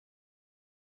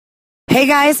Hey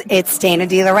guys, it's Dana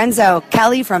DiLorenzo,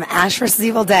 Kelly from Ash vs.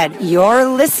 Evil Dead. You're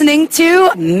listening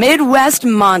to Midwest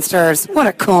Monsters. What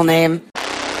a cool name.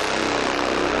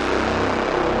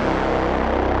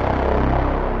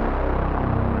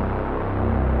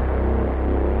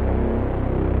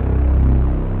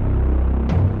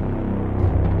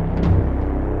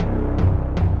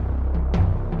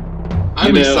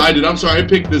 I'm excited. I'm sorry I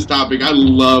picked this topic. I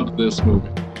love this movie.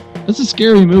 It's a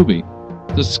scary movie.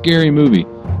 It's a scary movie.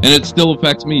 And it still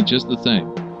affects me just the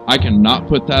same. I cannot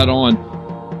put that on.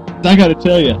 I gotta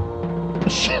tell you,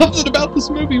 something about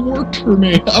this movie worked for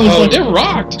me. I was like, it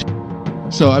rocked.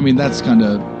 So, I mean, that's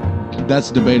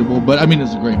debatable, but I mean,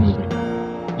 it's a great movie.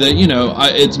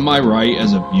 It's my right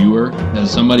as a viewer,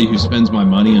 as somebody who spends my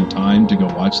money and time to go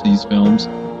watch these films,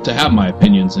 to have my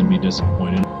opinions and be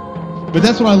disappointed. But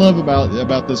that's what I love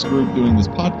about this group doing this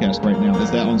podcast right now,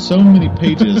 is that on so many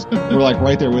pages, we're like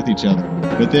right there with each other.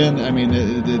 But then, I mean,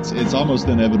 it's almost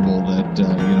inevitable that,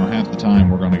 half the time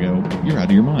we're going to go, you're out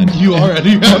of your mind. You are out of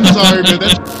your mind. I'm sorry, man.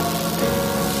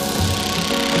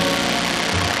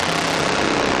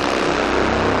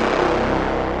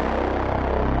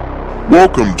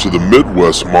 Welcome to the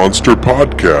Midwest Monster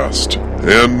Podcast.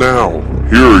 And now,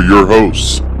 here are your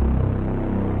hosts.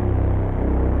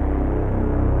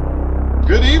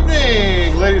 Good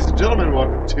evening, ladies and gentlemen.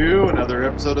 Welcome to another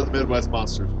episode of the Midwest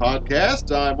Monsters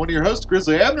Podcast. I'm one of your hosts,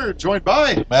 Grizzly Abner, joined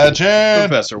by Mad Chan.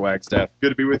 Professor Wagstaff.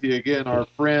 Good to be with you again, our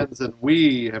friends, and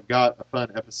we have got a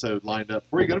fun episode lined up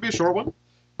for you. Going to be a short one,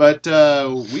 but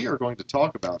we are going to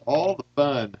talk about all the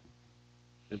fun,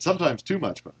 and sometimes too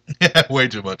much fun, way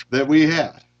too much, that we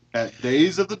had at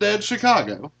Days of the Dead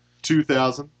Chicago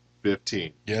 2015.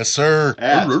 Yes, sir.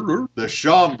 At the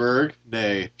Schwamberg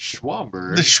Marriott,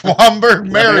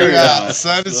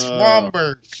 son. It's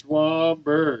Schwamberg.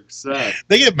 Schwamberg, son.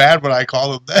 They get mad when I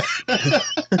call them that.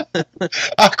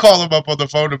 I call them up on the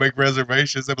phone to make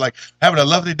reservations. They're like, having a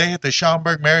lovely day at the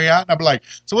Schwamberg Marriott. And I'm like,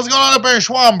 so what's going on up there in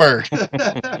Schwamberg?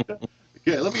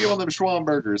 Yeah, let me get one of them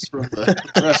Schwambergers from the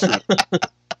restaurant.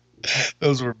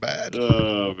 Those were bad.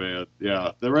 Oh, man.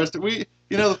 Yeah. The rest of the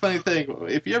funny thing,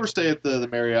 if you ever stay at the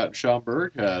Marriott in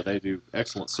Schaumburg, they do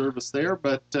excellent service there,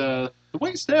 but the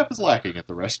wait staff is lacking at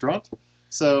the restaurant.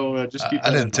 So just keep that I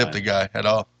didn't in tip mind. the guy at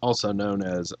all. Also known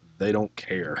as They Don't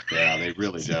Care. Yeah, they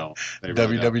really don't. They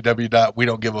really don't.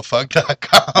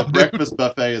 www.wedon'tgiveafuck.com. The breakfast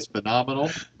buffet is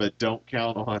phenomenal, but don't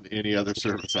count on any other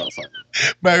service outside.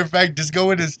 Matter of fact, just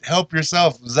go in and help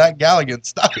yourself. Zach Galligan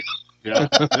style. Yeah.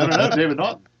 No, David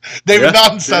Naughton. David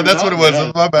Naughton style. David That's what it Naughton, was.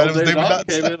 yeah. My bad. It was David David Naughton Naughton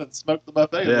came style. in and smoked the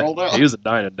buffet and rolled out. He was a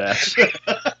dine and dash.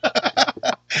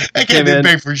 That kid didn't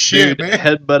pay for shit, dude, man.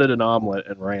 Headbutted an omelet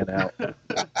and ran out.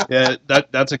 Yeah,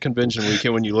 that's a convention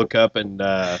weekend when you look up and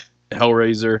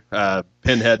Hellraiser,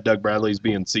 Pinhead, Doug Bradley's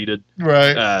being seated.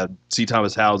 Right. C.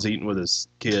 Thomas Howell's eating with his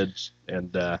kid,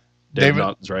 and David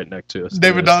Naughton's right next to us.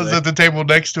 David Naughton's at the table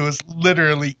next to us,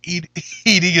 literally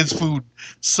eating his food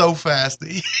so fast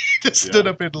that he just stood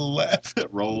up and left.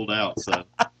 It rolled out, son.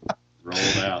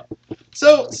 Rolled out.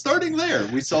 So, starting there,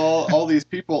 we saw all these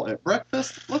people at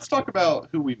breakfast. Let's talk about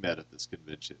who we met at this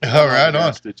convention. All right,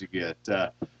 How did you get?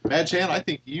 Mad Chan, I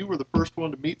think you were the first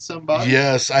one to meet somebody.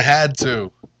 Yes, I had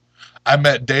to. I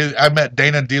met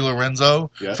Dana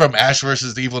DiLorenzo from Ash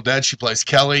vs. Evil Dead. She plays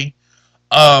Kelly.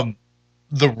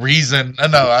 The reason,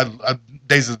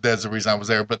 Days of the Dead's the reason I was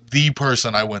there, but the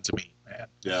person I went to meet, man.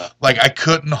 Yeah. Like, I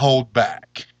couldn't hold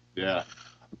back. Yeah.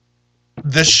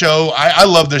 This show, I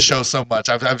love this show so much.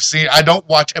 I don't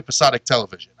watch episodic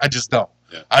television. I just don't.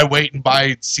 Yeah. I wait and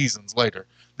buy seasons later.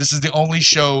 This is the only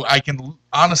show I can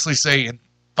honestly say in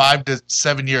 5 to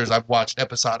 7 years I've watched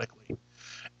episodically.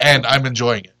 And I'm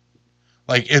enjoying it.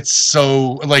 Like, it's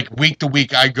so, like, week to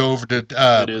week I go over to...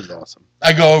 it is awesome.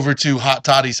 I go over to Hot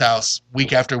Toddy's house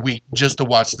week after week just to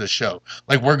watch this show.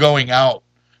 Like, we're going out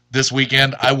this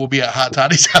weekend. I will be at Hot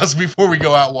Toddy's house before we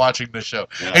go out watching the show.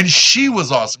 Yeah. And she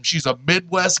was awesome. She's a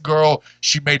Midwest girl.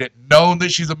 She made it known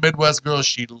that she's a Midwest girl.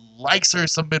 She likes her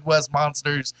some Midwest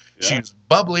monsters. Yeah. She was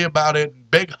bubbly about it.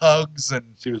 Big hugs.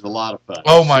 And she was a lot of fun.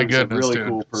 Oh, my goodness, a really dude.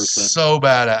 Cool person. So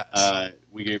badass.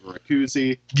 We gave her a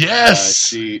koozie. Yes.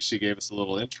 She gave us a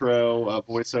little intro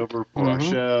voiceover for our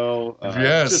show.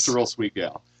 Yes. Just a real sweet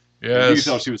gal. Yes. You could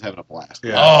tell she was having a blast.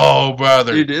 Yeah. Oh,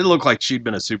 brother. Dude, it looked like she'd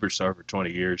been a superstar for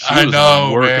 20 years. She I was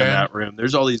know, working man. that room.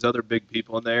 There's all these other big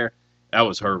people in there. That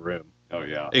was her room. Oh,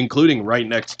 yeah. Including right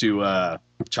next to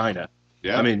China.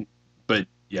 Yeah. I mean, but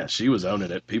yeah, she was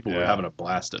owning it. People were having a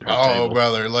blast at her Oh, table.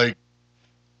 brother. Like,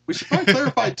 we should probably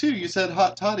clarify, too. You said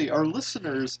Hot Toddy. Our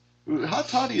listeners Hot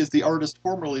Toddy is the artist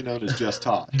formerly known as Just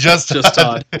Todd. Just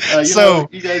Todd.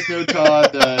 You guys know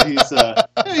Todd.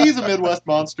 He's a Midwest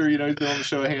monster. He's been on the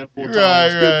show a handful of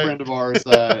times. Good friend of ours.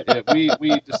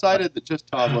 We decided that Just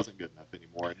Todd wasn't good enough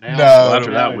anymore. Now, Well,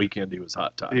 after that weekend, he was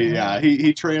Hot Toddy.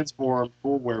 He transformed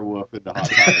full werewolf into Hot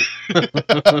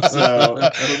Toddy. so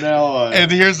now.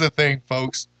 And here's the thing,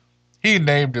 folks. He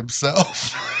named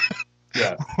himself.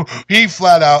 Yeah. He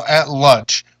flat out at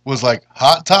lunch was like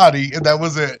Hot Toddy, and that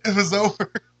was it. It was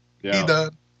over. Yeah. He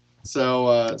done.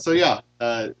 So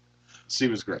she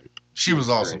was great. She was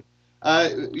awesome.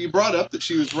 You brought up that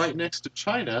she was right next to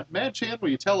China. Mad Chan, will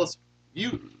you tell us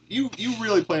you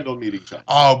really planned on meeting China?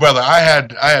 Oh, brother, I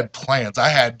had plans. I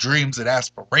had dreams and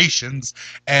aspirations,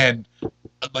 and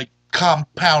like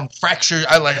compound fracture.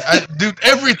 Dude,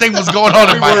 everything was going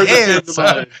on in my head.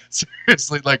 So,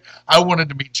 seriously, like I wanted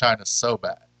to meet China so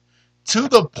bad, to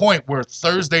the point where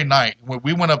Thursday night when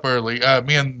we went up early,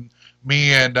 me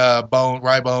and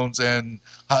Rye Bones and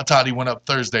Hot Toddy went up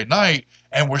Thursday night,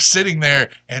 and we're sitting there,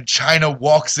 and China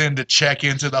walks in to check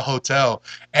into the hotel,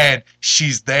 and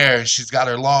she's there, and she's got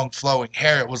her long flowing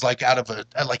hair. It was like out of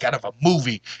a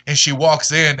movie, and she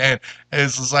walks in, and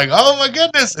it's just like, oh my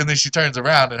goodness, and then she turns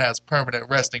around and has permanent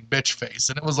resting bitch face,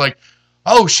 and it was like,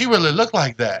 oh, she really looked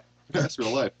like that. That's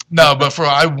real life. No, but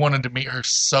I wanted to meet her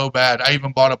so bad. I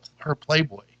even bought her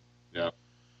Playboy. Yeah.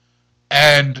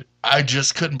 And I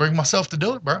just couldn't bring myself to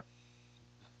do it, bro.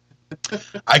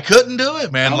 I couldn't do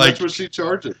it, man. How much was she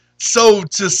charging? So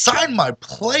to sign my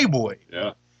Playboy,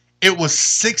 Yeah. it was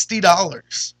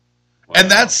 $60, Wow.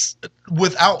 and that's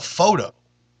without photo.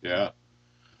 Yeah.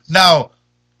 Now,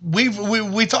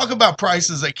 we talk about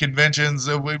prices at conventions,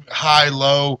 high,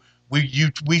 low.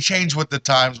 We change with the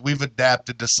times. We've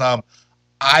adapted to some.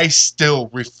 I still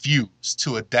refuse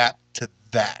to adapt to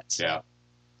that. Yeah.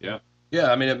 Yeah,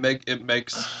 I mean, it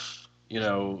makes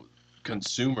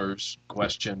consumers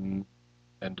question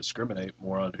and discriminate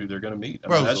more on who they're going to meet. I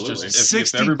Bro, mean, that's absolutely. just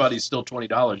if everybody's still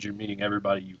 $20, you're meeting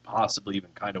everybody you possibly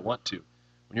even kind of want to.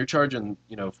 When you're charging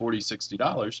 $40,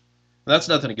 $60, that's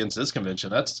nothing against this convention.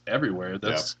 That's everywhere.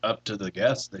 That's up to the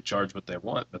guests. They charge what they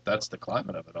want, but that's the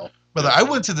climate of it all. Brother, I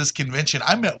went to this convention.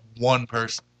 I met one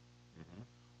person. Mhm.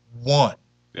 One.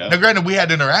 Yeah. Now, granted, we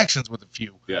had interactions with a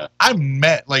few. Yeah. I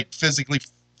met, like, physically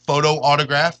photo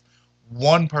autograph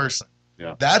one person.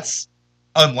 Yeah. That's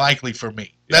unlikely for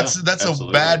me. Yeah, That's absolutely.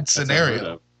 a bad That's scenario.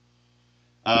 unheard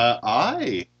of.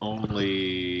 I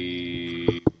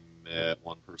only met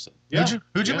one person. Yeah.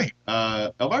 Who'd you meet?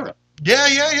 Elvira.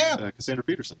 Yeah. Cassandra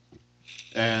Peterson.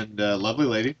 And lovely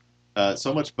lady.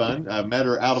 So much fun. I met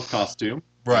her out of costume.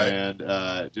 Right.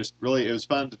 And just really, it was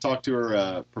fun to talk to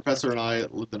her. Professor and I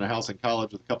lived in a house in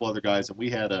college with a couple other guys, and we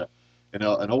had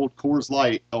an old Coors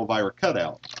Light Elvira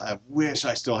cutout. I wish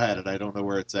I still had it. I don't know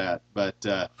where it's at. But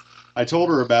I told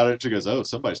her about it. She goes, oh,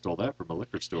 somebody stole that from a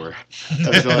liquor store.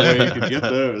 That's the only way you can get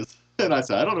those. And I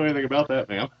said, I don't know anything about that,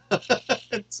 ma'am.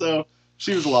 And so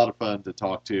she was a lot of fun to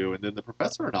talk to. And then the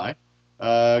professor and I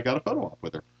got a photo op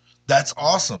with her. That's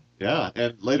awesome. Yeah,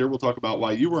 and later we'll talk about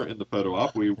why you weren't in the photo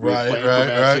op. We were Right, planning right, for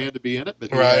Mad right. Chan to be in it,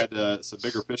 but he Right. had some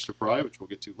bigger fish to fry, which we'll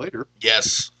get to later.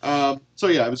 Yes. So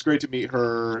yeah, it was great to meet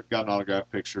her, got an autograph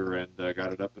picture, and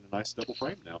got it up in a nice double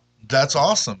frame now. That's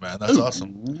awesome, man. That's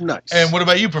awesome. Nice. And what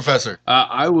about you, Professor?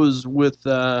 I was with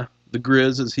the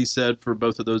Grizz, as he said, for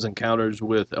both of those encounters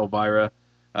with Elvira.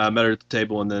 Met her at the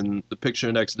table, and then the picture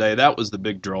the next day. That was the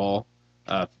big draw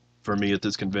for me at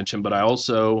this convention. But I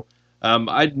also,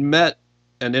 I'd met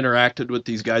and interacted with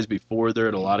these guys before. They're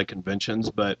at a lot of conventions,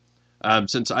 but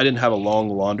since I didn't have a long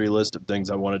laundry list of things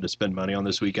I wanted to spend money on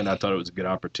this weekend, I thought it was a good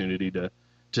opportunity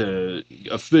to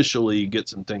officially get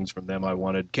some things from them I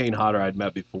wanted. Kane Hodder I'd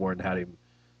met before and had him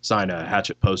sign a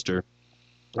Hatchet poster,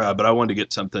 but I wanted to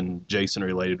get something Jason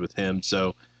related with him,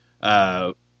 so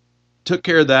took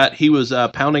care of that. He was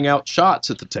pounding out shots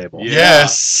at the table.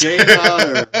 Yes. Kane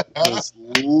Hodder was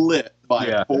lit by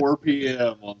Yeah. 4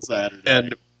 p.m. on Saturday.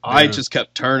 And I just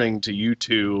kept turning to you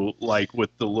two, like, with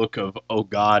the look of, oh,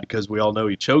 God, because we all know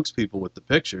he chokes people with the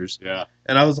pictures. yeah,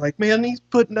 And I was like, man, he's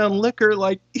putting down liquor.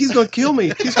 Like, he's going to kill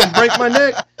me. He's going to break my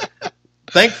neck.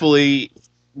 Thankfully,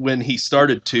 when he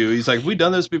started to, he's like, we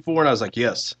done this before? And I was like,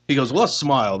 yes. He goes, well, let's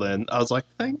smile then. I was like,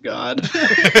 thank God.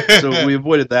 So we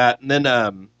avoided that. And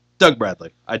then Doug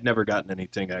Bradley. I'd never gotten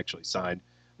anything actually signed.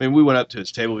 I mean, we went up to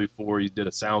his table before. He did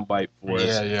a sound bite for us.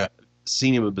 Yeah.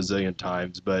 Seen him a bazillion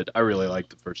times, but I really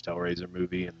liked the first Hellraiser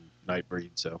movie and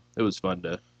Nightbreed, so it was fun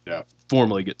to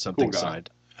formally get something Cool guy. signed.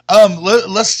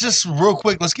 Let's just real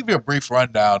quick. Let's give you a brief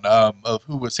rundown of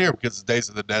who was here because Days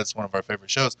of the Dead is one of our favorite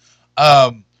shows.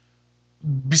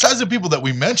 besides the people that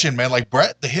we mentioned, man, like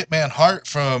Bret the Hitman Hart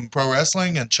from Pro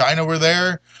Wrestling and China were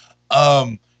there.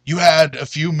 You had a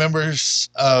few members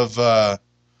of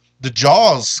the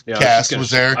Jaws Yeah, cast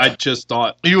was there. I just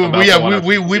thought. We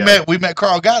yeah. met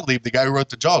Carl Gottlieb, the guy who wrote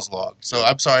the Jaws log. So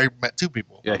I'm sorry, I met two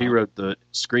people. Yeah, he wrote the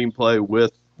screenplay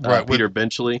with Right, Peter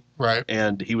Benchley, Right.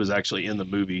 and he was actually in the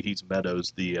movie. He's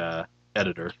Meadows, the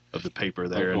editor of the paper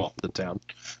there in the town.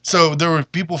 So there were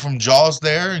people from Jaws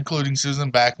there, including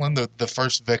Susan Backlund, the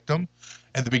first victim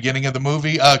at the beginning of the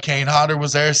movie. Kane Hodder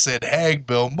was there, Sid Haig,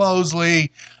 Bill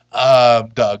Moseley,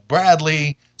 Doug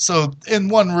Bradley. So in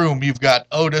one room, you've got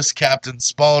Otis, Captain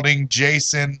Spaulding,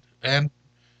 Jason, and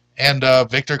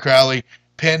Victor Crowley,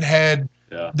 Pinhead.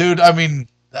 Yeah. Dude, I mean,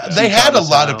 they had a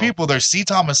lot of Howe. people there. C.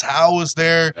 Thomas Howe was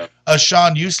there. Yep.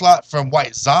 Sean Uslot from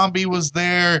White Zombie was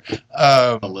there.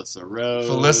 Felissa Rose.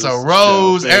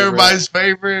 Joe's favorite. Everybody's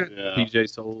favorite. Yeah. PJ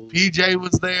Souls. PJ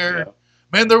was there. Yeah.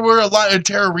 Man, there were a lot. And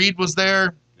Tara Reid was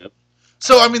there. Yep.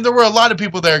 So, I mean, there were a lot of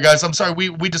people there, guys. I'm sorry,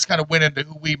 we just kind of went into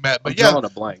who we met. But I'm yeah, drawing a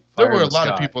blank. there Fire were in a the lot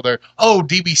of Sky. people there. Oh,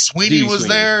 D.B. Sweeney D.B. was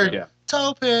Sweeney, there. Yeah.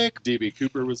 Toe pick. D.B.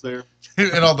 Cooper was there.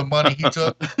 And all the money he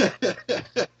took.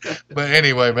 But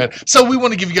anyway, man. So we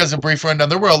want to give you guys a brief rundown.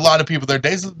 There were a lot of people there.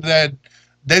 Days of the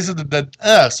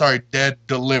Dead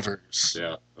delivers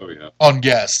Yeah. Oh, yeah. on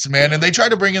guests, man. And they try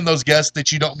to bring in those guests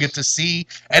that you don't get to see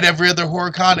at every other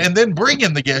horror con, and then bring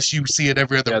in the guests you see at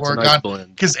every other Yeah, it's a horror nice con.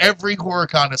 blend. Because every horror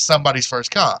con is somebody's first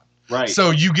con. Right.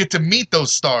 So you get to meet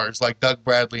those stars like Doug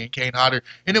Bradley and Kane Hodder.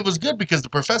 And it was good because the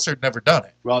professor had never done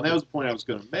it. Well, and that was the point I was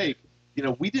going to make. You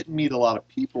know, we didn't meet a lot of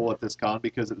people at this con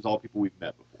because it was all people we've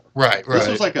met before. Right, right.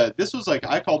 This was like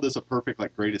I called this a perfect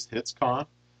like greatest hits con.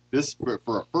 This for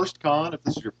a first con, if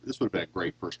this would have been a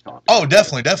great first con. Oh,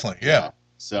 definitely, yeah.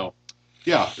 So,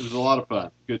 yeah, it was a lot of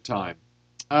fun. Good time.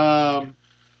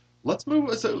 Let's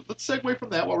move. So let's segue from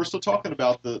that while we're still talking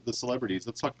about the celebrities.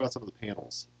 Let's talk about some of the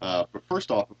panels. But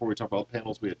first off, before we talk about the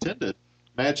panels we attended,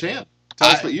 Mad Chan, tell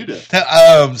us what you did.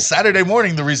 Saturday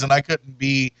morning, the reason I couldn't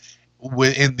be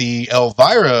in the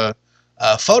Elvira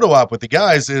photo op with the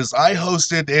guys is I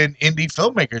hosted an indie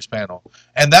filmmakers panel,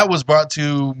 and that was brought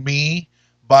to me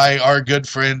by our good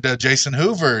friend Jason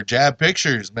Hoover, Jab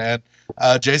Pictures, man.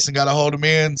 Jason got a hold of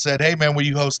me and said, "Hey, man, will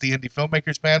you host the indie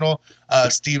filmmakers panel?"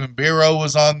 Stephen Biro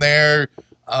was on there.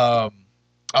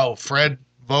 Fred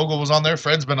Vogel was on there.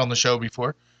 Fred's been on the show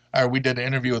before. We did an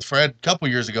interview with Fred a couple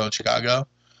years ago in Chicago.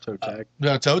 Toe tag.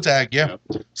 Toe tag, yeah.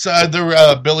 Yep.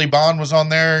 So Billy Bond was on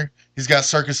there. He's got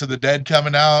Circus of the Dead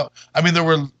coming out. I mean,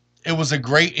 it was a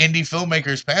great indie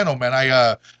filmmakers panel, man.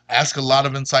 I asked a lot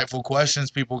of insightful questions.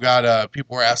 People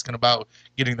were asking about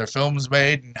getting their films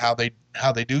made and how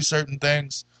they do certain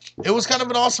things. It was kind of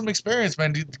an awesome experience,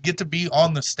 man, to get to be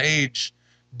on the stage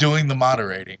doing the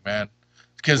moderating, man.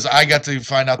 Because I got to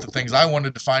find out the things I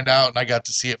wanted to find out, and I got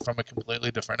to see it from a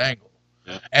completely different angle.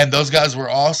 Yeah. And those guys were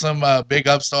awesome. Big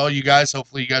ups to all you guys.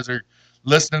 Hopefully you guys are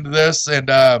listening to this,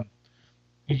 and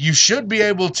you should be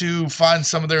able to find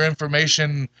some of their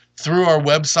information through our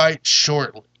website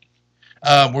shortly.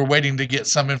 We're waiting to get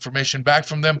some information back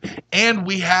from them, and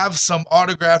we have some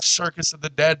autographed Circus of the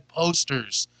Dead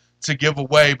posters to give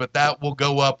away, but that will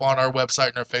go up on our website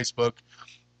and our Facebook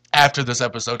after this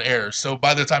episode airs. So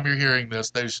by the time you're hearing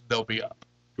this, they'll be up.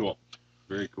 Cool.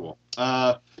 Very cool.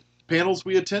 Panels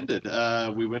we attended.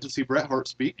 We went to see Bret Hart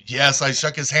speak. Yes, I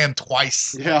shook his hand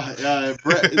twice. Yeah,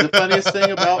 Bret. The funniest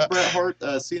thing about Bret Hart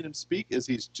seeing him speak is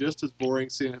he's just as boring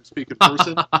seeing him speak in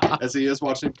person as he is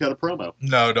watching him cut a promo.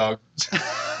 No, dog.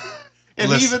 And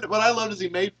Listen. even what I loved is he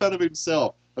made fun of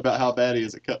himself about how bad he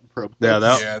is at cutting promos. Yeah,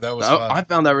 that was fun. I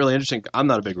found that really interesting. I'm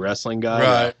not a big wrestling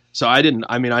guy. Right. So I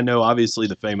know obviously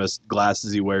the famous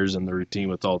glasses he wears in the routine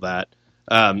with all that.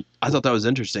 I thought that was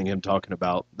interesting, him talking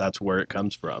about that's where it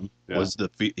comes from. Yeah. Was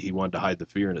he wanted to hide the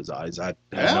fear in his eyes. I had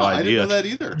Yeah, no I didn't idea. know that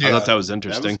either. Yeah. I thought that was That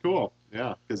interesting. was cool.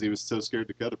 Yeah, because he was so scared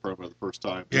to cut a promo the first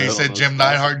time. Yeah, he Put on said those Jim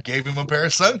glasses. Neidhart gave him a pair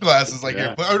of sunglasses.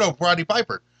 Roddy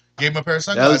Piper gave him a pair of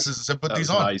sunglasses and said, "Put That these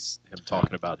was on." nice, him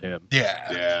talking about him.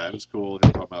 Yeah. Yeah, it was cool.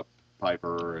 Him talking about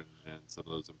Piper and some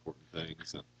of those important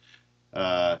things.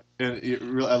 I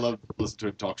love listening to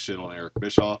him talk shit on Eric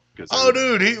Bischoff. Oh,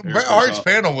 dude, Bret Hart's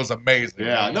panel was amazing.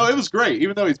 Yeah, no, it was great.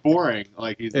 Even though he's boring,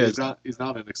 like he's Yeah.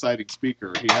 not an exciting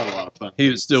speaker. He had a lot of fun. He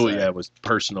was still to say. was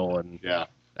personal and Yeah.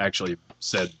 actually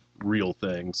said real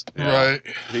things. Yeah. Right.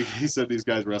 He said these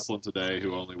guys wrestling today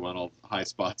who only won all high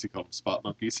spots. He called them spot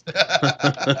monkeys. And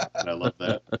I love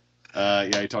that.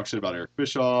 He talked shit about Eric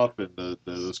Bischoff and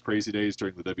those crazy days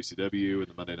during the WCW and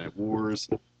the Monday Night Wars.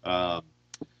 A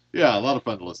lot of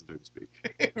fun to listen to him speak.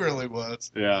 It really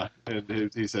was. Yeah,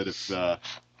 and he said if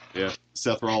If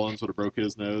Seth Rollins would have broke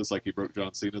his nose like he broke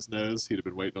John Cena's nose, he'd have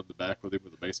been waiting on the back with him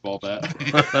with a baseball bat.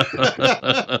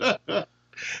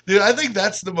 Dude, I think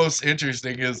that's the most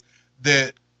interesting is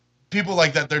that people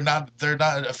like that they're not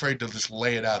afraid to just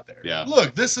lay it out there. Yeah.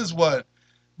 Look, this is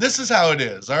how it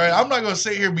is. All right. I'm not gonna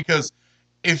sit here because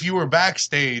if you were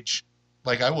backstage,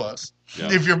 like I was,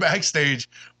 Yeah. if you're backstage,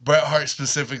 Bret Hart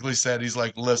specifically said he's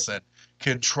like, listen,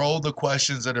 control the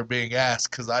questions that are being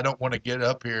asked because I don't want to get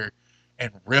up here and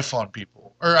riff on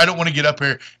people. Or I don't want to get up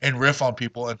here and riff on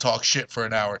people and talk shit for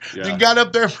an hour. Yeah. Then got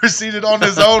up there and proceeded on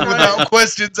his own without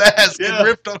questions asked Yeah. and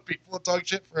riffed on people and talked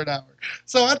shit for an hour.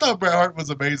 So I thought Bret Hart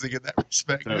was amazing in that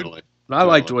respect. dude. Totally. And I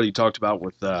liked what he talked about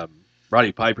with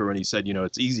Roddy Piper when he said,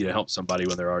 it's easy to help somebody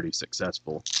when they're already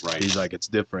successful. Right. He's like, it's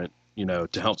different, to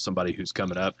help somebody who's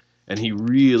coming up. And he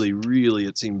really, really,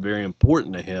 it seemed very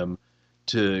important to him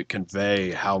to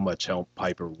convey how much help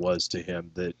Piper was to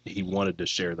him, that he wanted to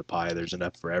share the pie. There's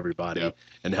enough for everybody. Yep.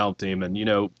 And helped him. And,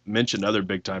 mentioned other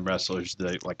big-time wrestlers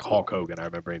like Hulk Hogan. I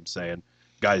remember him saying,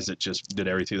 guys that just did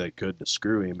everything they could to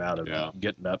screw him out of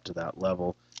getting up to that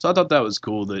level. So I thought that was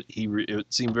cool that it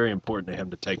seemed very important to him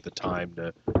to take the time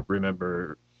to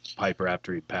remember Piper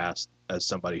after he passed as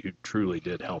somebody who truly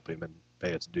did help him and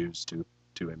pay its dues to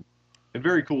him. And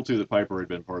very cool, too, that Piper had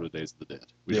been part of Days of the Dead.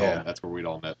 Yeah. That's where we'd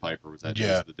all met Piper, was at Days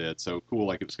Yeah. of the Dead. So cool,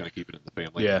 like it was going to keep it in the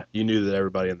family. Yeah, you knew that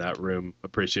everybody in that room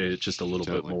appreciated it just a little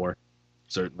bit Totally. more.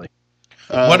 Certainly.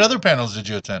 What other panels did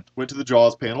you attend? Went to the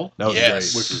Jaws panel. That was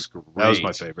Yes. Which was great. That was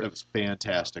my favorite. That was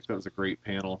fantastic. That was a great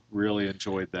panel. Really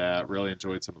enjoyed that. Really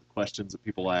enjoyed some of the questions that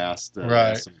people asked.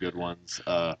 Right. Some good ones.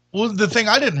 Well, the thing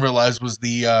I didn't realize was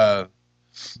the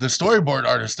storyboard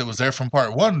artist that was there from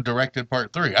part 1 directed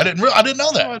part 3. I didn't know I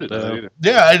that. didn't know either.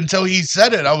 Yeah, until he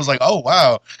said it, I was like, oh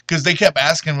wow, because they kept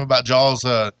asking him about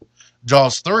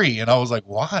Jaws 3, and I was like,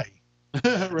 why?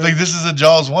 Right. Like this is a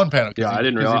Jaws 1 panel. 'cause Yeah, he- I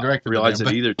didn't 'cause he directed realize them,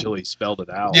 it but- either till he spelled it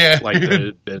out. Yeah. Like that it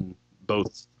had been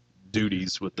both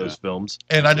duties with those films.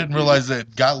 And I didn't realize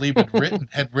that Gottlieb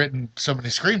had written so many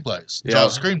screenplays, Yeah.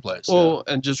 Jaws screenplays. Well,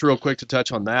 and just real quick to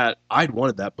touch on that, I'd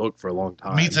wanted that book for a long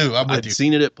time. Me too. I'm with I'd you.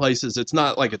 seen it at places. It's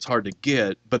not like it's hard to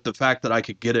get, but the fact that I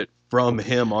could get it from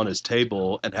him on his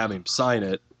table and have him sign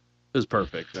it is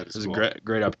perfect. That is It was cool. a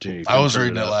great opportunity. for I him was to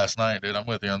reading print it up. last night, dude. I'm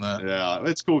with you on that. Yeah,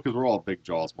 it's cool because we're all big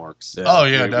Jaws marks. Yeah. Oh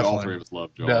yeah, All definitely. three of us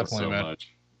love Jaws Definitely, so man.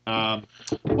 much.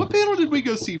 What panel did we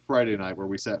go see Friday night where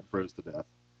we sat and froze to death?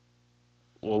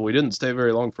 Well, we didn't stay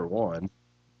very long for one.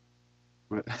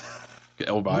 What-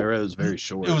 Elvira is very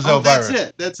short. It was Oh,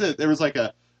 Elvira. That's it. There was like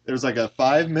a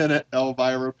 5-minute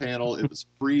Elvira panel. It was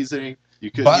freezing. You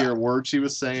couldn't But- hear a word she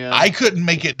was saying. I couldn't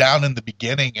make it down in the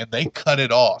beginning, and they cut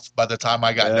it off by the time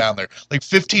I got Yeah. down there. Like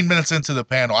 15 minutes into the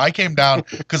panel, I came down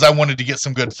because I wanted to get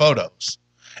some good photos,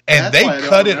 and That's they why I don't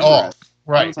cut it remember off.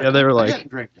 I Right. was Yeah, they were I like, hadn't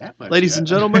drank that much Ladies yet. and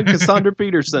gentlemen, Cassandra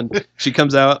Peterson. She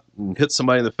comes out and hits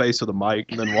somebody in the face with a mic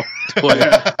and then walks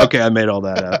away. Okay, I made all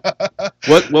that up.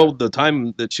 Well, the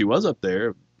time that she was up there,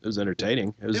 it was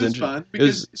entertaining. It was, It was inter- fun it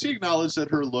because was- she acknowledged that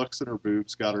her looks and her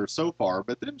boobs got her so far,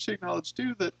 but then she acknowledged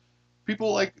too that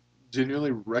people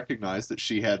genuinely recognized that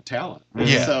she had talent. And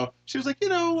Yeah. So she was like,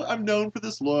 I'm known for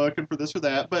this look and for this or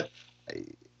that, but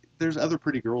there's other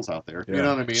pretty girls out there. You yeah. know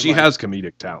what I mean? She Like, has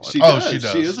comedic talent. She Oh, does. she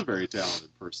does. She is a very talented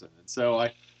person, and so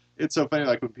it's so funny.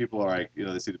 Like when people are like,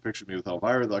 they see the picture of me with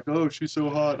Elvira, they're like, "Oh, she's so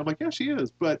hot." And I'm like, "Yeah, she is,"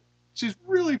 but she's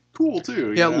really cool too.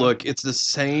 you Yeah, know? look, it's the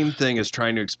same thing as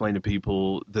trying to explain to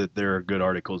people that there are good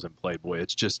articles in Playboy.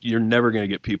 It's just you're never going to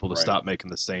get people to Right. stop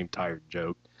making the same tired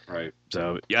joke. Right?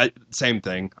 So, yeah, same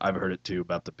thing. I've heard it too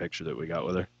about the picture that we got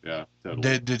with her. Yeah.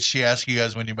 Totally. Did she ask you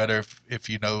guys when you met her if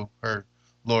you know her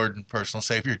Lord and personal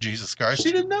Savior Jesus Christ?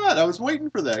 She did not. I was waiting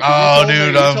for that. 'cause Oh, you told me-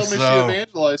 dude, you I'm told me so- she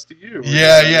evangelized to you.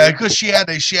 Yeah, because she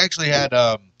actually had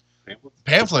Pamphlets?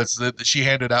 pamphlets that she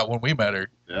handed out when we met her,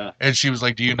 Yeah. and she was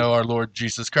like, "Do you know our Lord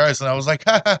Jesus Christ?" And I was like,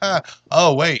 "Ha ha ha!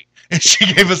 Oh wait!" And she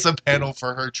gave us a panel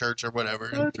for her church or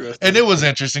whatever, Interesting. and it was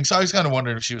interesting. So I was kind of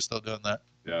wondering if she was still doing that.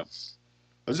 Yeah.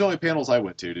 Those are the only panels I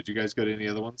went to. Did you guys go to any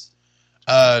other ones?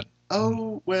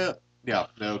 Oh well, yeah,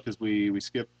 no, because we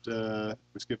skipped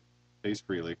Ace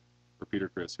Frehley or Peter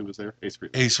Criss. Who was there? Ace Frehley.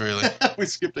 Ace really. We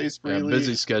skipped Ace Yeah, Frehley.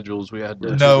 busy schedules. We had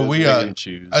to No, we, pick uh, and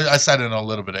choose. I sat in a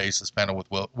little bit of Ace's panel with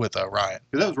Ryan.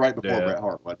 'Cause that was right before Yeah. Bret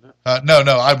Hart, wasn't it? No,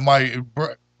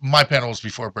 my panel was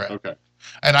before Brett, Okay.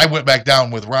 and I went back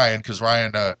down with Ryan because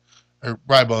Ryan or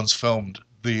Rybones filmed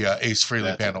the Ace Frehley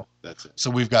That's panel. It. That's it. So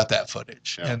we've got that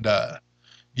footage. Yeah.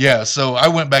 And so I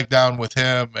went back down with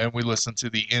him and we listened to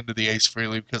the end of the Ace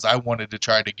Frehley because I wanted to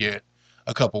try to get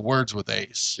a couple words with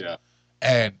Ace. Yeah.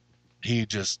 And he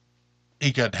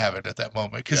couldn't have it at that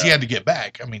moment because he Yeah. had to get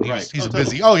back. I mean, Right. he's Oh, a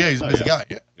busy. totally. Oh yeah, he's a busy yeah. guy.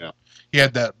 Yeah. Yeah. He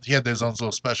had his own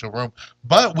little special room.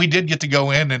 But we did get to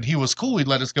go in, and he was cool. He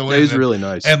let us go Yeah, in. he's and, really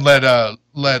nice. And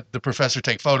let the professor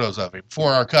take photos of him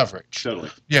for our coverage. Totally.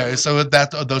 Yeah, so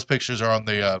those pictures are on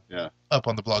the up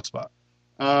on the blog spot.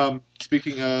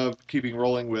 Speaking of keeping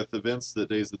rolling with events that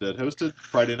Days of the Dead hosted,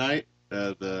 Friday night,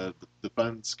 the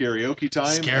fun karaoke time.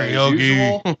 as Karaoke.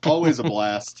 usual. Always a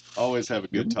blast. Always have a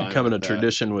good time. Becoming a with that.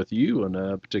 tradition with you on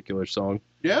a particular song.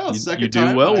 Yeah, You- second you do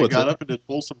time well I with got it. up and did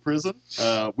Folsom Prison.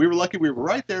 We were lucky we were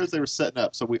right there as they were setting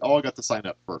up, so we all got to sign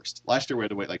up first. Last year we had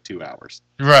to wait like 2 hours.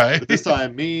 Right. But this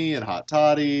time, me and Hot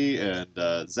Toddy and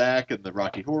Zach and the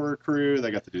Rocky Horror crew,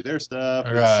 they got to do their stuff.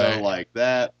 And Right. so like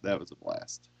that was a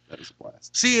blast. That was a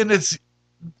blast. See, and it's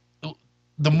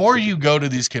the more you go to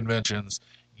these conventions,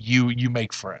 you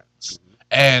make friends.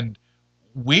 And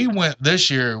we went this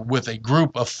year with a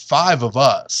group of 5 of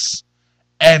us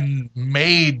and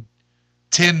made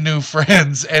 10 new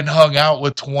friends and hung out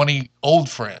with 20 old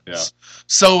friends. Yeah.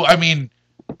 So, I mean,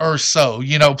 or so,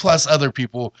 plus other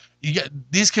people.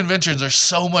 These conventions are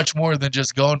so much more than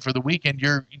just going for the weekend.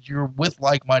 You're with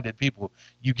like-minded people.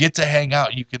 You get to hang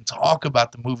out. You can talk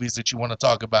about the movies that you want to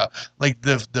talk about. Like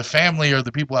the family or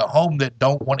the people at home that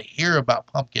don't want to hear about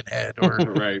Pumpkinhead or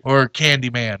Right. or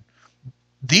Candyman.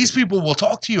 These people will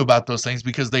talk to you about those things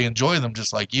because they enjoy them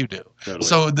just like you do. Totally.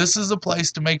 So this is a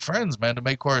place to make friends, man, to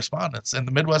make correspondence. And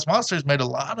the Midwest Monsters made a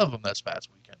lot of them this past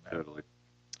weekend, man. Totally.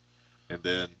 And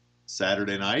then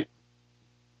Saturday night,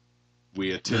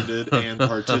 we attended and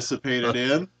participated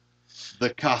in the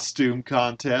costume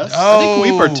contest. Oh. I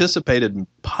think we participated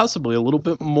possibly a little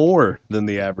bit more than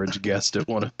the average guest at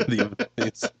one of the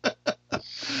events.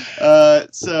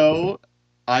 So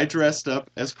I dressed up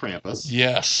as Krampus.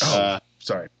 Yes.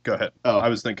 Sorry, go ahead. Oh. I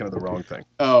was thinking of the wrong thing.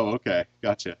 Okay.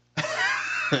 Gotcha.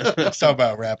 Let's talk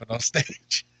about rapping on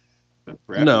stage.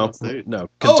 Rapping No, on stage. no,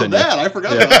 Oh, continue. that. I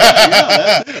forgot Yeah. about that.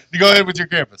 Yeah, that's it. You go ahead with your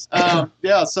Krampus.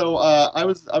 So I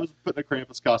was putting a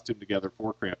Krampus costume together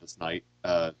for Krampus night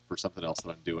for something else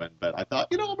that I'm doing, but I thought,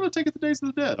 I'm going to take it to Days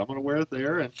of the Dead. I'm going to wear it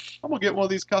there, and I'm going to get one of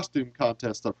these costume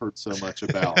contests I've heard so much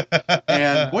about.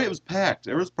 And boy, it was packed.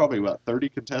 There was probably about 30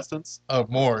 contestants, Oh,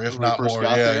 more, if when we not first more.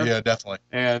 got Yeah, there. yeah, definitely.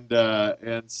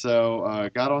 and so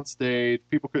got on stage.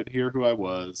 People couldn't hear who I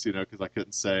was, because I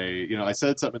couldn't say, I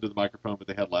said something into the microphone, but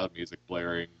they had loud music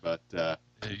blaring. But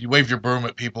You waved your broom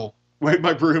at people. waved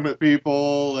my broom at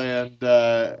people and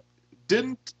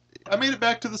didn't. I made it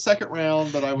back to the second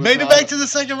round, but I was Made it not- back to the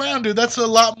second round, dude. That's a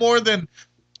lot more than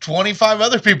 25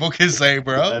 other people can say,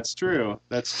 bro. That's true.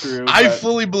 That's true. I but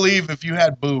fully believe if you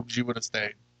had boobs, you would have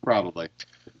stayed. probably.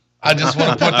 I just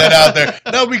want to put that out there.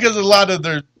 No, because a lot of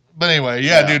their. But anyway,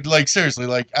 yeah, Yeah. dude. Like seriously,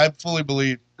 like I fully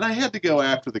believe. And I had to go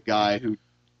after the guy who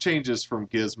changes from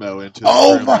Gizmo into.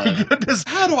 Oh the my Gremlin. goodness!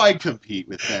 How do I compete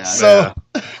with that? So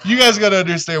you guys got to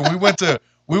understand. We went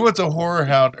to Horror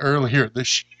Hound earlier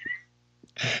this year,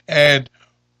 and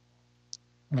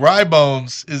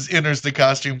Rybones enters the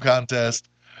costume contest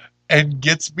and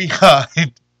gets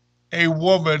behind a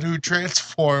woman who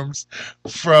transforms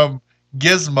from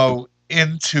Gizmo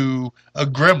into a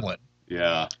gremlin.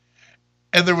 Yeah.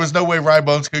 And there was no way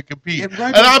Rybones could compete. And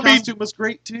And I'll Rybone's be costume was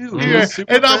great too. Yeah, It was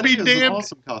super and I'll be funny. It was an damned-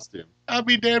 awesome costume. I'll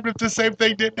be damned if the same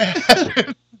thing didn't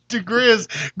happen to Grizz.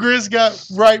 Grizz got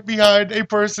right behind a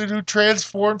person who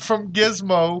transformed from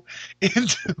Gizmo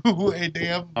into a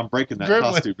damn. I'm breaking that Gremlin.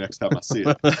 costume next time I see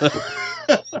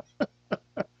it.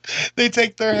 They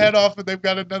take their head off and they've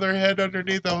got another head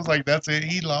underneath. I was like, that's it.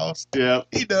 He lost. Yeah.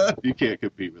 He done. You can't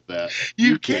compete with that.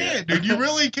 You can't. can't, dude. You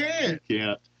really can't. You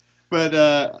can't. But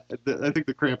I think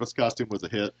the Krampus costume was a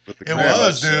hit. With the It Krampus.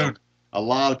 was, dude. A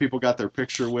lot of people got their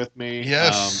picture with me.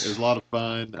 Yes. It was a lot of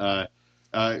fun.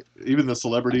 Even the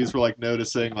celebrities were like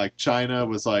noticing. Like China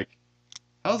was like,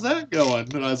 "How's that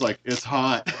going?" And I was like, "It's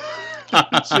hot."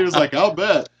 She was like, "I'll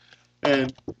bet."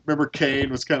 And remember, Kane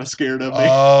was kind of scared of me.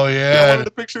 Oh, I yeah. wanted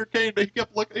a picture of Kane, but he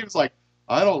kept looking. He was like,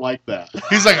 "I don't like that."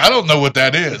 He's like, I don't know what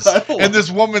that is. I don't And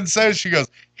this woman says, she goes,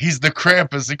 he's the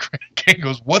Krampus. And King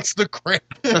goes, what's the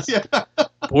Krampus? Yeah.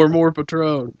 Pour more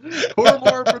Patron. Pour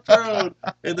more Patron.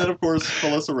 And then, of course,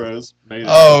 Melissa Rose made it.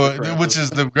 Oh, the Krampus. which is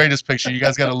the greatest picture. You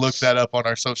guys got to look that up on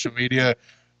our social media.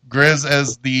 Grizz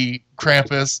as the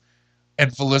Krampus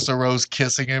and Felissa Rose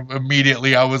kissing him.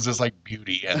 Immediately, I was just like,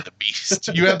 Beauty and the Beast.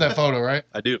 You have that photo, right?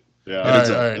 I do. Yeah, All right, it's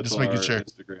all right, it's just on making our sure.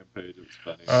 Instagram page. It was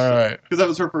funny. All right. Because that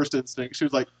was her first instinct. She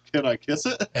was like, "Can I kiss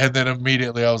it?" And then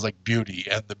immediately, I was like, Beauty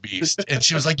and the Beast. And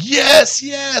she was like, yes,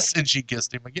 yes. And she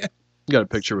kissed him again. You got a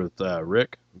picture with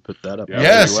Rick. Put that up. Yeah, there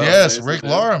yes, as well. yes. Yes, Rick it did.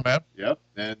 Laura, man. Yep.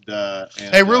 And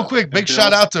Hey, real quick, and big Bill,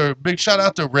 shout out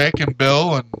to Rick and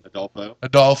Bill and Adolfo.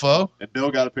 Adolfo. And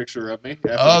Bill got a picture of me.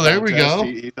 After Oh, the there we contest. go.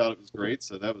 He thought it was great,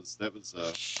 so that was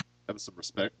That was some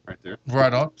respect right there.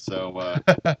 Right on. So,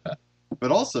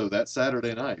 but also that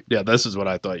Saturday night. Yeah, this is what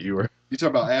I thought you were. You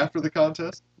talking about after the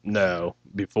contest? No,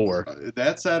 before.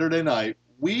 That Saturday night,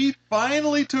 we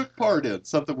finally took part in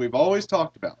something we've always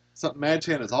talked about, something Mad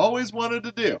Chan has always wanted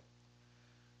to do.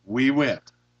 We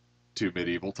went to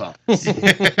medieval times.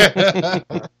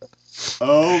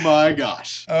 Oh my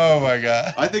gosh. Oh my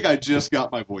god. I think I just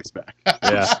got my voice back.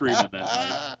 Yeah. Screaming that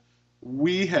night.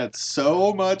 We had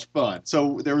so much fun.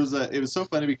 So it was so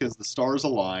funny because the stars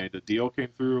aligned. A deal came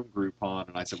through in Groupon,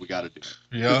 and I said we got to do it.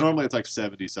 Because Yeah. normally it's like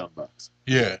 $70-some.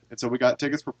 Yeah. And so we got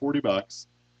tickets for $40.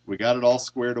 We got it all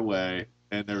squared away,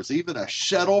 and there's even a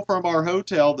shuttle from our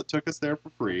hotel that took us there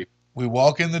for free. We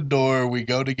walk in the door, we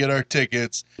go to get our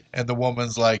tickets, and the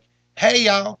woman's like, "Hey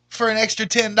y'all, for an extra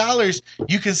 $10,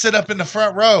 you can sit up in the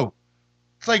front row."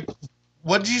 It's like,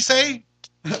 what did you say?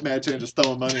 Mad Chan just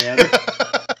throwing money at her.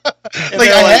 Like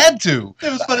they're I like- had to.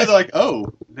 It was funny. They're like, "Oh,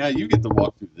 now you get to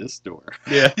walk through this door."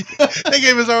 Yeah. They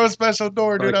gave us our own special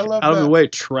door, dude. I love Out of the that. way,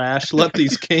 trash. Let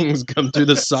these kings come through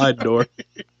the side door.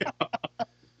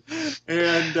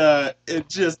 And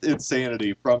it's just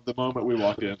insanity from the moment we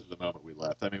walked in to the moment we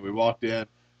left. I mean, we walked in,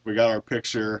 we got our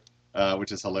picture,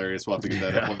 which is hilarious. We'll have to get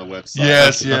that up on the website.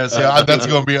 Yes, yes, yeah. That's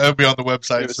gonna be. It'll be on the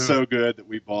website It was soon. so good that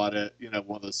we bought it. You know,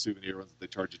 one of those souvenir ones that they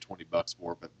charge you $20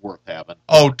 for, but worth having.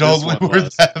 Oh, This totally one worth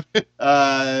was.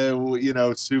 having. You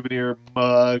know, souvenir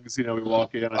mugs. You know, we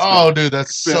walk in. Oh, dude,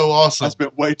 that's spent- so I awesome,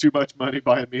 spent way too much money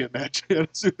buying me and Matt Chan a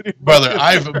souvenir. brother.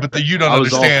 mug. You don't I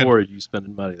was understand, all for you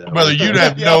spending money that brother. way. You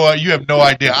have you have no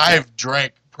idea. I have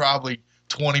drank probably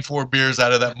 24 beers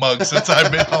out of that mug since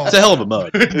I've been home. It's a hell of a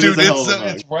mug. Dude, is a hell of a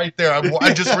mug. it's right there.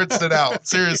 I just rinsed it out.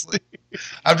 Seriously.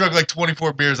 I've drunk like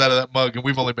 24 beers out of that mug, and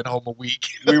we've only been home a week.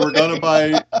 We were going to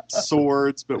buy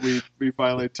swords, but we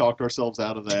finally talked ourselves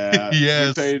out of that.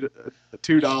 Yes. We paid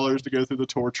 $2 to go through the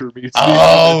torture museum.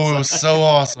 Oh, it was so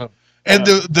awesome. And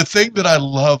the thing that I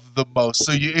love the most,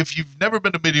 so if you've never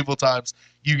been to medieval times,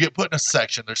 you get put in a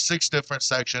section. There's 6 different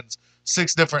sections,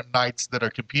 6 different knights that are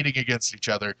competing against each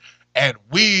other. And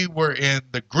we were in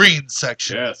the green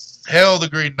section. Yes. Hell, the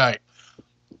Green Knight.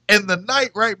 And the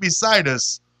knight right beside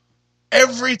us,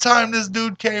 every time this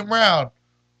dude came round,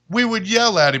 we would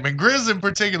yell at him. And Grizz in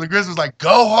particular, Grizz was like,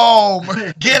 "Go home,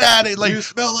 or get at it." Like, You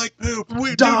smell like poop.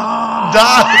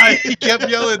 Die! He kept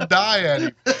yelling, "Die!" at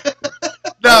him. I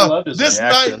Now, loved his this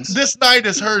reactions. night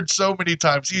is heard so many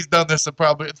times. He's done this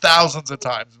probably thousands of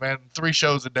times, man. 3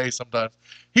 shows a day sometimes.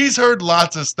 He's heard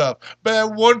lots of stuff. But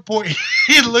at one point,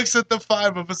 he looks at the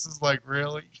 5 of us and is like,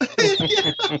 "Really?"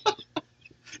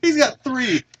 He's got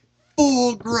 3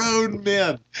 full-grown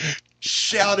men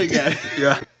shouting at him.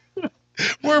 Yeah.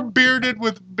 We're bearded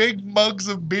with big mugs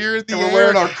of beer in the And air. we're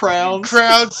wearing our crowns,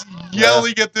 Crowds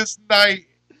yelling at this knight.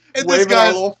 And waving our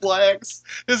little flags.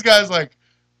 this guy's like,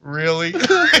 "Really?"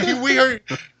 We heard,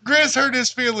 Grizz hurt his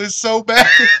feelings so bad.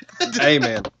 Hey,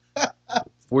 man.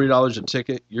 $40 a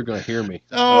ticket, you're going to hear me.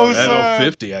 Oh, At son.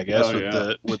 50, I guess, Oh,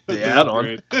 yeah. with the add-on.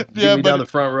 Great. Get Yeah, me but down the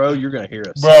front row, you're going to hear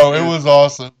us. bro, it was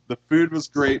awesome. The food was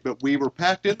great, but we were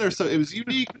packed in there, so it was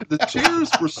unique. The chairs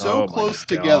were so Oh, my close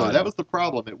God. together. That was the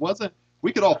problem. It wasn't.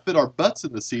 We could all fit our butts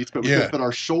in the seats, but we Yeah. couldn't fit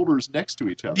our shoulders next to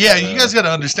each other. Yeah, you guys got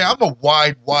to understand. I'm a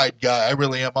wide guy. I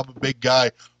really am. I'm a big guy.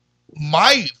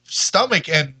 My stomach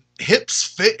and hips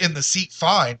fit in the seat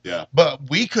fine. Yeah. But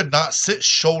we could not sit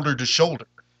shoulder to shoulder.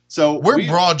 So We're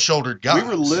broad-shouldered guys. We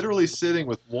were literally sitting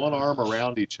with one arm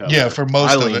around each other. Yeah, for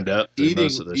most I of leaned it. up through eating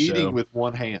most of the eating show. with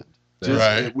one hand.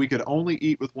 Right. We could only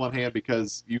eat with one hand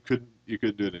because you couldn't do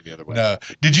it any other way. No.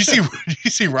 Did you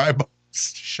see Rybo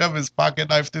shove his pocket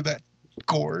knife through that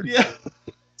cord? Yeah.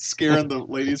 Scaring the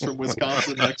ladies from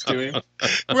Wisconsin next to him.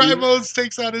 Rybo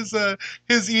takes out his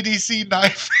EDC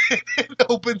knife and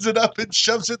opens it up and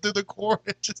shoves it through the cord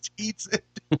and just eats it.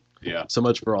 Yeah. So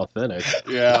much for authentic.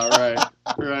 Yeah. Right.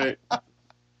 Right.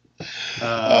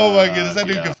 Oh my goodness, that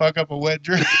dude yeah. can fuck up a wet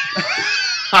dream.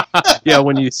 Yeah,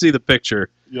 when you see the picture,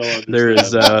 You'll understand. there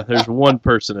is there's one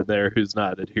person in there who's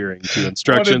not adhering to One of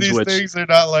instructions, these which things are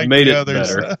not like made the it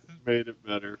others. better. made it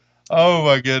better. Oh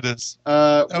my goodness.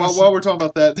 was- While we're talking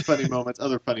about that, funny moments,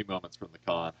 other funny moments from the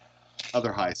con,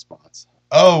 other high spots.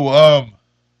 Oh,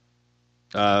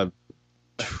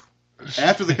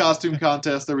 After the costume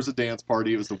contest, there was a dance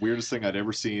party. It was the weirdest thing I'd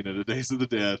ever seen at a Days of the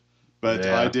Dead. But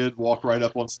Yeah. I did walk right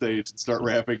up on stage and start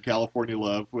rapping California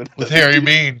Love with Harry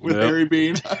Bean. with Yep. Harry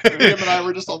Bean. Him and I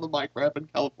were just on the mic rapping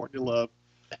California Love.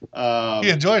 He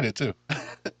enjoyed it too.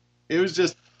 It was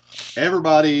just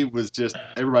everybody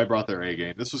brought their A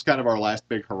game. This was kind of our last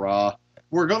big hurrah.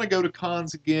 We're going to go to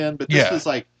cons again, but this Yeah. was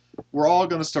like we're all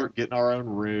going to start getting our own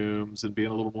rooms and being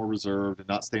a little more reserved and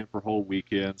not staying for whole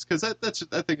weekends because I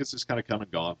think it's just kind of come and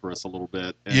gone for us a little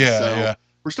bit. And Yeah.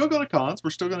 We're still going to cons. We're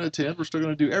still going to attend. We're still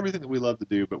going to do everything that we love to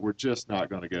do, but we're just not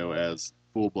going to go as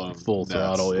full Full nuts.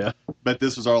 throttle, yeah. But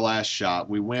this was our last shot.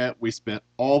 We went. We spent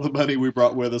all the money we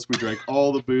brought with us. We drank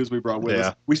all the booze we brought with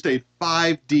us. We stayed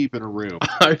 5 deep in a room.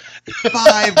 5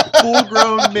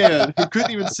 full-grown men who couldn't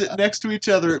even sit next to each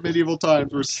other at medieval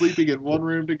times were sleeping in one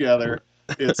room together.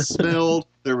 It smelled.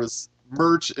 There was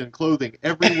merch and clothing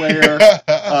everywhere.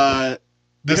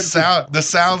 The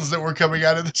sounds that were coming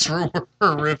out of this room were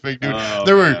horrific, dude.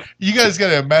 Oh, you guys got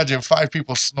to imagine 5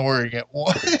 people snoring at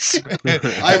once.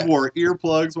 I wore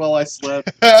earplugs while I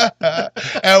slept.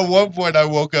 At one point, I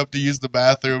woke up to use the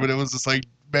bathroom, and it was just like,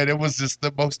 man, it was just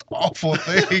the most awful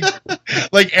thing.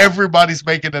 Like, everybody's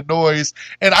making a noise,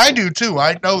 and I do too.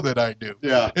 I know that I do.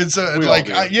 Yeah. And so, We like,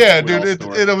 all do. dude,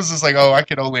 it was just like, oh, I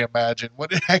can only imagine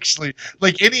what it actually,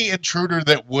 like, any intruder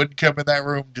that would come in that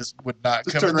room just would not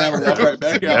Just come turn in around that and walk room. right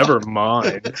back out. Never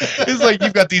mind. It's like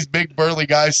you've got these big burly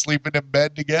guys sleeping in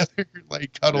bed together,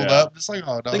 like cuddled Yeah. up. Just like,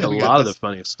 oh no. I think a we lot got of the this.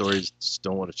 funniest stories just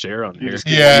don't want to share on here. just-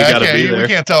 Yeah, you gotta be we there.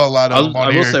 can't tell a lot of them on I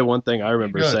will here. say one thing I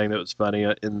remember Good. saying that was funny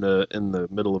in the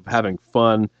middle of having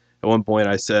fun. At one point,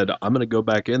 I said, "I'm going to go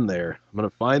back in there. I'm going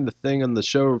to find the thing on the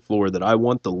show floor that I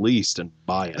want the least and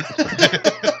buy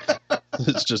it."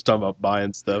 It's just talking about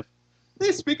buying stuff.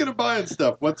 Hey, speaking of buying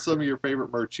stuff, what's some of your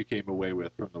favorite merch you came away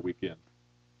with from the weekend?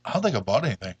 I don't think I bought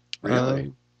anything.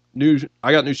 Really?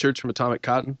 I got new shirts from Atomic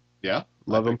Cotton. Yeah.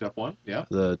 Love I them. picked up one. Yeah.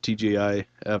 The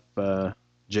TGIF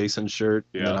Jason shirt.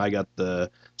 And then Yeah. I got the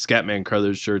Scatman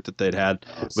Crothers shirt that they'd had,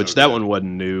 So which that good. one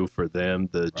wasn't new for them.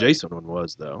 The Jason one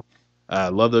was, though.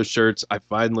 Love those shirts. I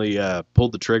finally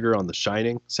pulled the trigger on the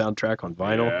Shining soundtrack on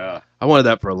vinyl. Yeah. I wanted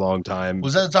that for a long time.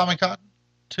 Was that Atomic Cotton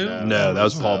too? No, that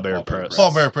was it Paul Bear Press.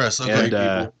 Paul Bear Press. Okay. And,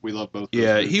 Great people. We love both. those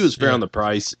Yeah, groups. he was fair Yeah. on the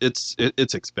price. It's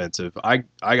expensive. I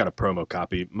got a promo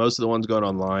copy. Most of the ones going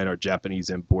online are Japanese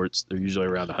imports. They're usually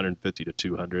around 150 to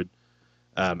 200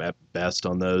 at best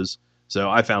on those. So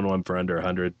I found one for under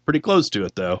 100. Pretty close to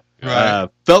it though. Right.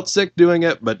 Felt sick doing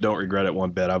it, but don't regret it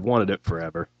one bit. I've wanted it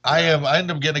forever. I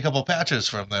ended up getting a couple patches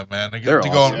from them, man. They're to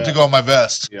awesome. go on my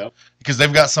vest Yep. because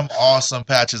they've got some awesome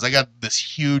patches. I got this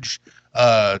huge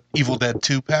Evil Dead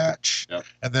 2 patch, Yep.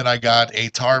 and then I got a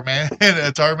Tarman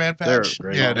They're patch.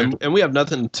 great. Yeah, dude. And we have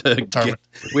nothing to Tarman.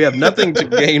 we have nothing to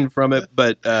gain from it,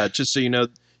 but just so you know,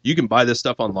 you can buy this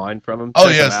stuff online from them. Oh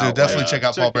Check yes, them dude. out. Definitely Yeah. check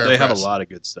out Check Paul Bear They have a Press. lot of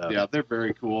good stuff. Yeah, they're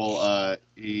very cool.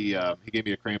 He gave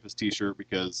me a Krampus T-shirt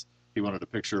because he wanted a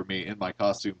picture of me in my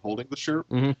costume holding the shirt,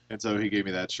 Mhm. and so he gave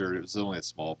me that shirt. It was only a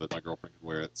small, but my girlfriend could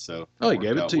wear it. So Oh, he worked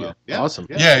gave it out to you. well. Yeah. Awesome.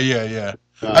 Yeah.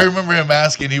 Uh, I remember him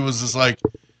asking. He was just like,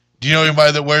 "Do you know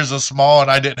anybody that wears a small?"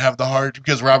 And I didn't have the heart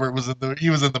because Robert was in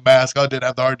the mask. I didn't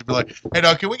have the heart to be like, "Hey,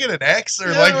 dog, can we get an X or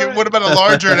Yeah, like right. what about a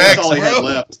large or an That's X, all he had bro?"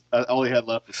 left. All he had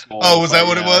left was small. Oh, was that But,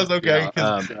 what it yeah, was? Okay,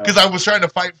 yeah. because I was trying to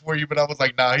fight for you, but I was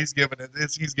like, "Nah, he's giving it.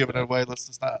 He's giving it away. Let's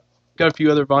just not." Got a few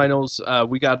other vinyls.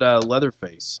 We got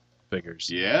Leatherface figures.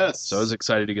 Yes. So I was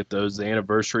excited to get those. The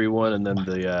anniversary one and then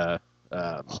the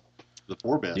the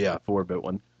 4-bit. 4-bit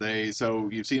one. So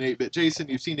you've seen 8-bit Jason,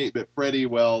 you've seen 8-bit Freddy.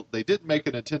 Well, they didn't make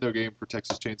a Nintendo game for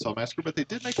Texas Chainsaw Massacre, but they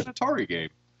did make an Atari game,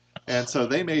 and so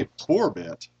they made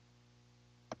 4-bit.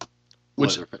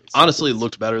 Which Leatherface. honestly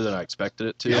looked better than I expected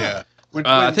it to. Yeah.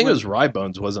 I think it was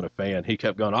Rybones wasn't a fan. He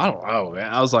kept going, I don't know,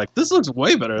 man. I was like, this looks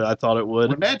way better than I thought it would.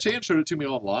 When Mad Chan showed it to me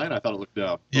online, I thought it looked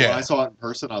dumb. But Yeah. when I saw it in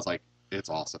person, I was like, it's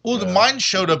awesome. Well, mine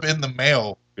showed up in the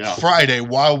mail Yeah. Friday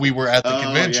while we were at the Oh,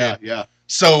 convention. Yeah.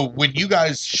 So when you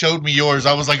guys showed me yours,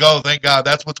 I was like, "Oh, thank God,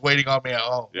 that's what's waiting on me at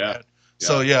home." Yeah. man.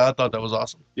 So yeah, I thought that was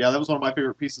awesome. Yeah, that was one of my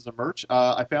favorite pieces of merch.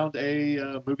 I found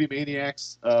a Movie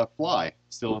Maniacs fly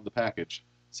still in the package.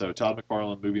 So Todd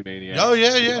McFarlane Movie Maniacs. Oh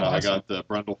yeah, yeah. I Awesome. got the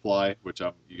Brundle fly, which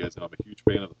you guys know I'm a huge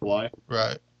fan of the fly.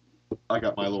 Right. I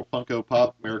got my little Funko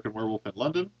Pop American Werewolf in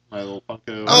London. My little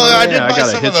Funko. Oh, I yeah, did I buy got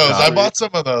a some of those. Hitchcock. I bought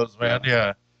some of those, man.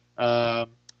 Yeah.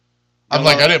 I'm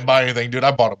like, I didn't buy anything, dude.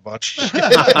 I bought a bunch.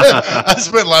 I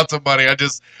spent lots of money. I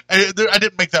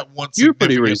didn't make that one. You're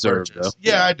pretty significant reserved, purchase. though.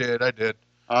 Yeah, I did.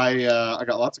 I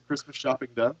got lots of Christmas shopping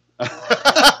done.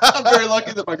 I'm very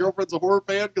lucky that my girlfriend's a horror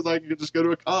fan because I can just go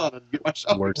to a con and get my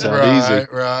shopping Works done. out easy.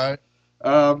 Right.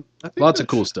 I think Lots of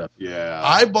that- cool stuff. Yeah.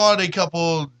 I bought a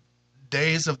couple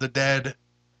Days of the Dead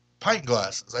pint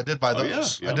glasses. I did buy Oh,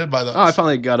 those. yeah. I did buy those. Oh, I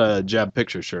finally got a Jab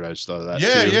Picture shirt. I just thought of that.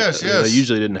 Yeah, too. yes. They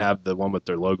usually didn't have the one with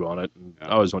their logo on it. And Yeah.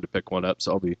 I always wanted to pick one up,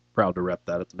 so I'll be proud to rep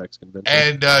that at the next convention.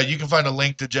 And you can find a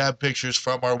link to Jab Pictures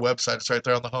from our website. It's right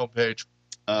there on the homepage.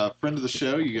 Friend of the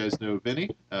show, you guys know Vinny.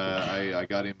 I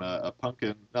got him a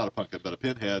pumpkin, not a pumpkin, but a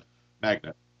pinhead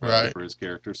magnet. Right. for his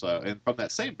character. So, and from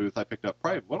that same booth, I picked up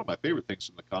probably one of my favorite things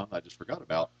from the con that I just forgot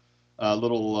about.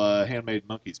 Little handmade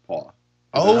monkey's paw.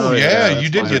 Oh, yeah, that's you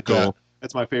did my- get that.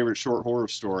 That's my favorite short horror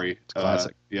story.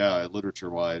 classic. Yeah,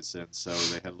 literature-wise. And so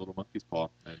they had a little monkey's paw,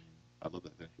 and I love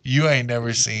that thing. You ain't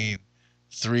never seen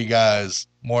three guys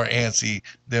more antsy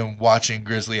than watching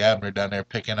Grizzly Abner down there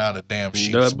picking out a damn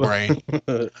sheep's brain.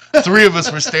 Three of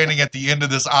us were standing at the end of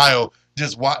this aisle,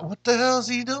 just what the hell is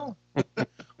he doing?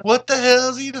 What the hell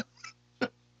is he doing?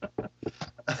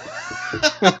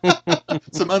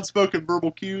 Some unspoken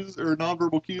verbal cues or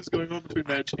nonverbal cues going on between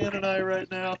Matt Chan and I right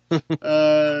now.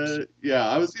 Yeah,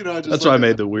 I was, I just. That's why I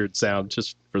made the weird sound,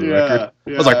 just for the record.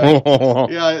 Yeah, I was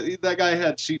like, yeah, that guy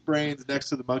had sheep brains next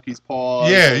to the monkey's paw.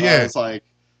 Yeah, and yeah. I was like,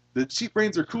 the sheep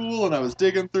brains are cool, and I was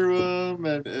digging through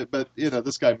them, but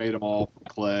this guy made them all from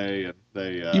clay, and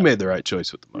they. you made the right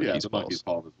choice with the yeah, monkey's the balls. monkey's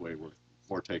paw was way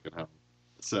more taken home.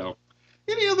 So,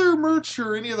 any other merch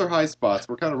or any other high spots?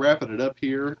 We're kind of wrapping it up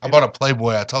here. I bought a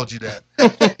Playboy. I told you that.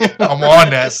 I'm on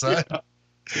that, son.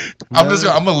 I'm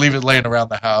gonna leave it laying around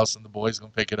the house, and the boys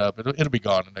gonna pick it up. It'll be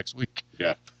gone the next week.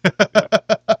 Yeah.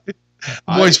 The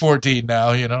boy's 14 now.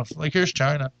 Like here's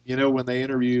China. When they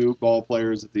interview ball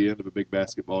players at the end of a big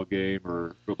basketball game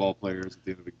or football players at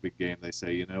the end of a big game, they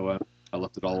say, "You know what? I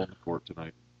left it all on the court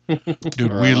tonight.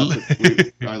 Dude, Or I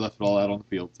left it all out on the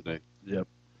field today. Yep.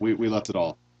 We left it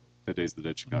all at Days of the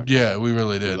Dead Chicago. yeah, we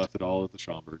really We did. left it all at the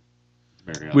Schomburg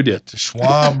Marriott. We did. To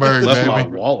Schwamberg, Left my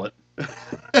baby. wallet.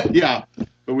 Yeah,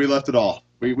 but we left it all.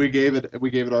 We gave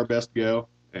it our best go,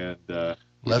 and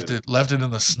Left it in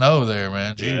the snow there,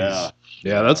 man. Jeez. Yeah,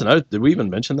 Yeah, that's another. Did we even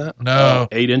mention that? No,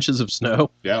 8 inches of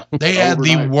snow. yeah. they had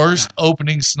the Overnight. worst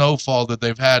opening snowfall that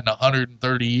they've had in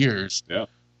 130 years. Yeah.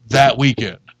 That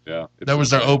weekend, Yeah, that was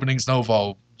their opening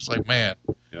snowfall. It's like, man,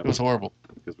 Yeah. it was horrible.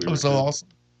 because It was so awesome.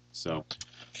 So,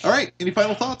 all right. Any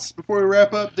final thoughts before we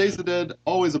wrap up? Days of the Dead,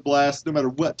 always a blast, no matter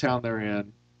what town they're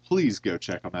in. Please go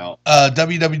check them out.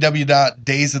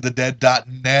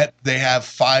 www.daysofthedead.net. They have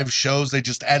 5 shows. They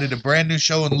just added a brand new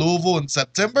show in Louisville in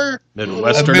September.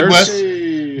 Midwesterners. Midwest.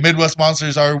 Hey. Midwest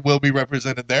Monsters will be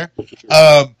represented there.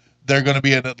 They're going to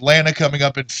be in Atlanta coming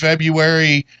up in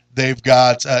February. They've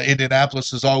got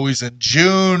Indianapolis as always in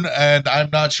June, and I'm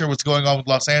not sure what's going on with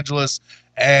Los Angeles.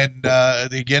 And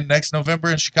again next November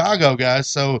in Chicago, guys.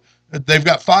 So they've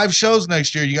got 5 shows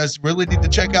next year. You guys really need to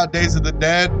check out Days of the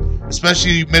Dead,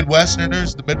 especially you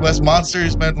Midwesterners, the Midwest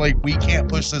Monsters, man. Like, we can't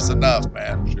push this enough,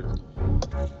 man. Sure.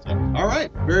 All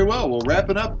right. Very well. Well,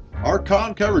 wrapping up our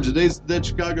con coverage of Days of the Dead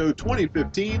Chicago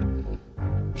 2015.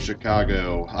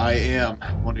 Chicago. I am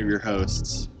one of your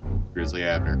hosts, Grizzly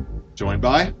Abner. Joined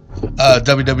by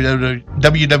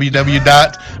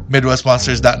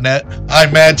www.midwestmonsters.net.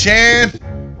 I'm Mad Chan.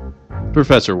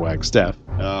 Professor Wagstaff.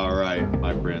 All right,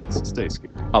 my friends. Stay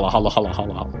scared. Holla, holla, holla,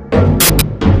 holla,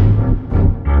 holla.